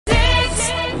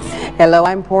Hello,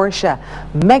 I'm Portia.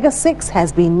 Mega 6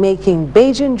 has been making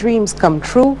Bajan dreams come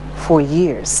true for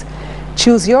years.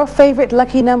 Choose your favorite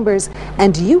lucky numbers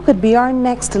and you could be our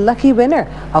next lucky winner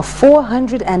of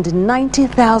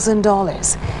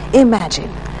 $490,000. Imagine.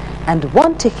 And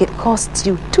one ticket costs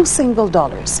you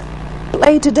 $2.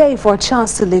 Play today for a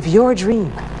chance to live your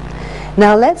dream.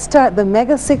 Now let's start the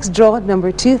Mega 6 draw number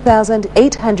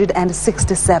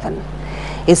 2867.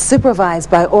 It's supervised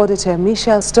by Auditor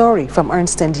Michelle Story from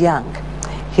Ernst & Young.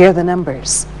 Here are the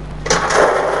numbers.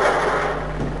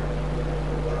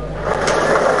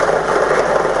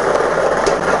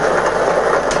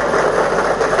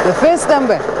 The first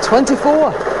number,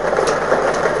 24.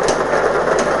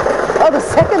 Oh, the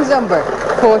second number,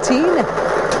 14.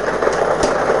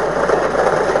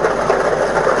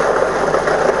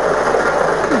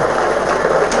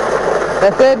 The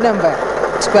third number,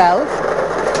 12.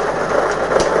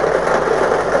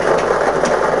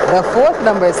 The fourth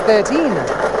number is 13.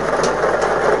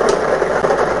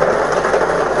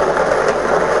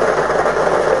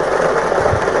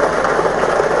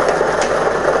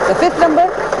 The fifth number,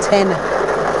 10.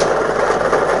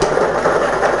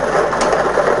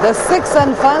 The sixth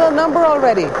and final number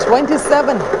already,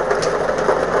 27.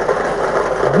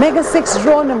 Mega 6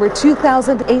 draw number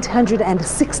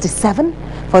 2867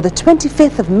 for the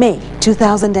 25th of May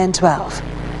 2012.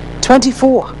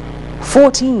 24,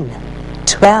 14,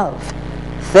 12,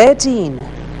 13,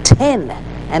 10,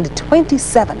 and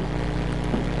 27.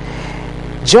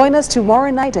 Join us tomorrow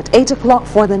night at 8 o'clock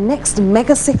for the next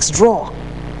Mega 6 draw.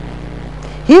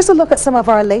 Here's a look at some of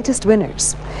our latest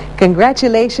winners.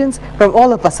 Congratulations from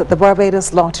all of us at the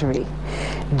Barbados Lottery.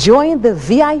 Join the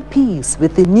VIPs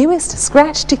with the newest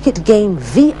scratch ticket game,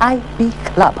 VIP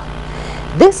Club.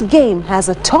 This game has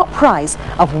a top prize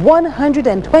of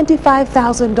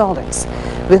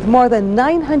 $125,000 with more than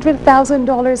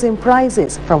 $900,000 in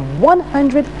prizes from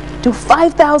 $100 to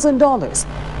 $5,000.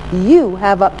 You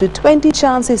have up to 20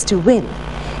 chances to win.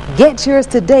 Get yours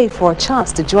today for a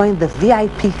chance to join the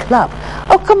VIP Club.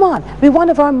 Oh, come on, be one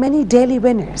of our many daily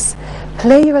winners.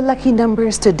 Play your lucky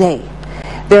numbers today.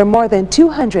 There are more than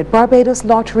 200 Barbados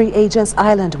Lottery agents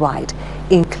island-wide,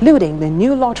 including the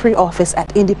new lottery office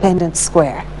at Independence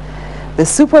Square. The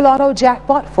Super Lotto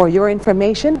jackpot, for your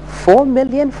information,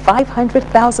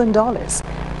 $4,500,000.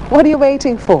 What are you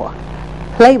waiting for?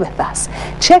 Play with us.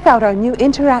 Check out our new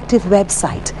interactive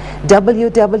website,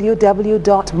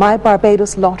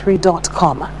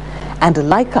 www.mybarbadoslottery.com, and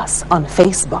like us on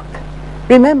Facebook.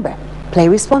 Remember, play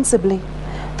responsibly.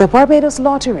 The Barbados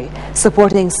Lottery,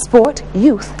 supporting sport,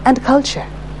 youth, and culture.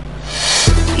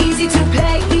 Easy to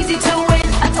play, easy to win.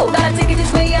 I told her to